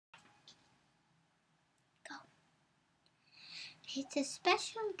It's a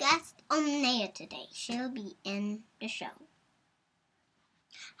special guest, Omneya, today. She'll be in the show.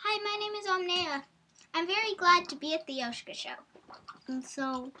 Hi, my name is Omneya. I'm very glad to be at the Joska show. And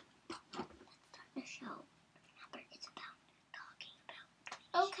so, let's start the show. Remember, it's about talking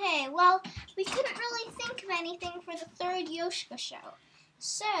about. Okay, well, we couldn't really think of anything for the third Joska show.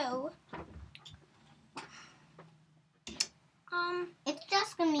 So, it's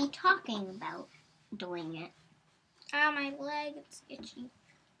just gonna be talking about doing it. My leg, it's itchy.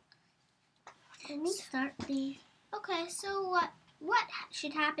 Let me start the. Okay, so what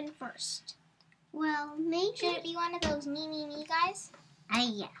should happen first? Well, maybe. Should it be one of those me guys?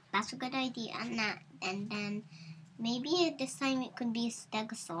 Yeah, that's a good idea. And then maybe this time it could be a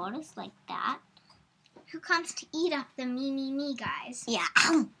stegosaurus like that. Who comes to eat up the me guys? Yeah.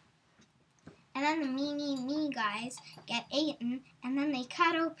 And then the me guys get eaten, and then they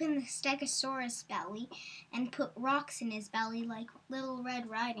cut open the stegosaurus belly and put rocks in his belly like Little Red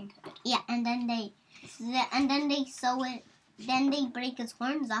Riding Hood. Yeah, and then they sew it. Then they break his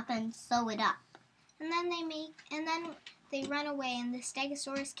horns up and sew it up. And then they run away, and the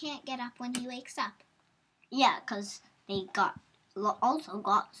stegosaurus can't get up when he wakes up. Yeah, 'cause they also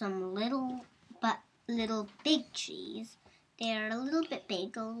got some little big trees. They're a little bit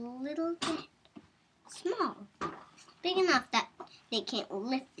big, a little bit small. Big enough that they can't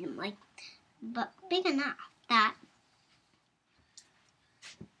lift him, but big enough that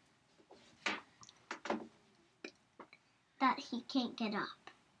he can't get up.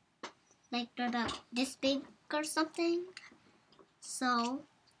 Like they're about this big or something. So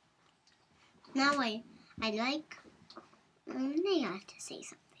now I like Omneya to say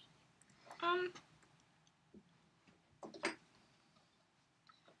something.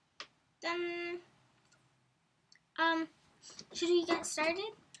 Should we get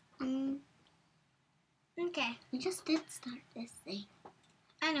started? Okay. We just did start this thing.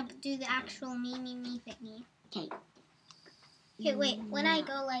 I know, but do the actual me thingy. Okay. Okay, wait. When I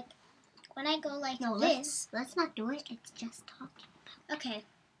go like No, this. Let's not do it. It's just talking. Okay.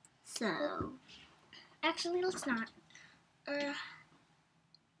 So. Actually, let's not. I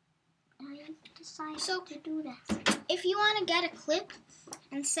decided to do this. If you want to get a clip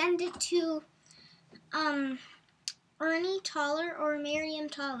and send it to Ernie Tollar or Miriam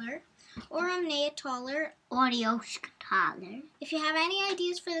Tollar or Omneya Tollar or Joska Tollar. If you have any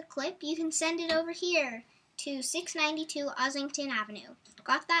ideas for the clip, you can send it over here to 692 Ossington Avenue.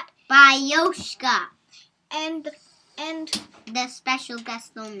 Got that? By Joska. And the special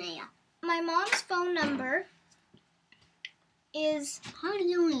guest Omneya. My mom's phone number is... How do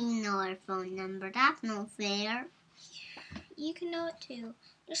you even know her phone number? That's no fair. You can know it too.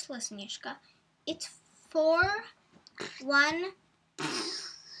 Just listen, Joska. It's 416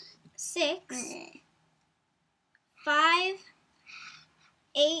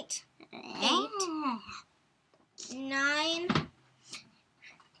 588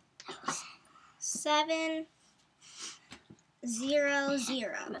 9700.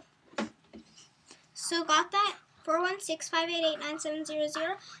 So got that?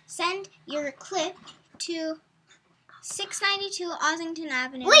 416-588-9700. Send your clip to 692 Ossington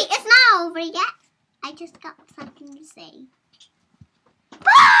Avenue. Wait, it's not over yet. I just got something to say.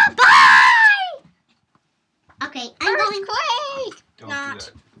 Bye! Okay, I'm going. Earthquake! Don't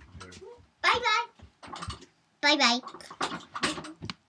Not. do that. Bye-bye. Bye-bye.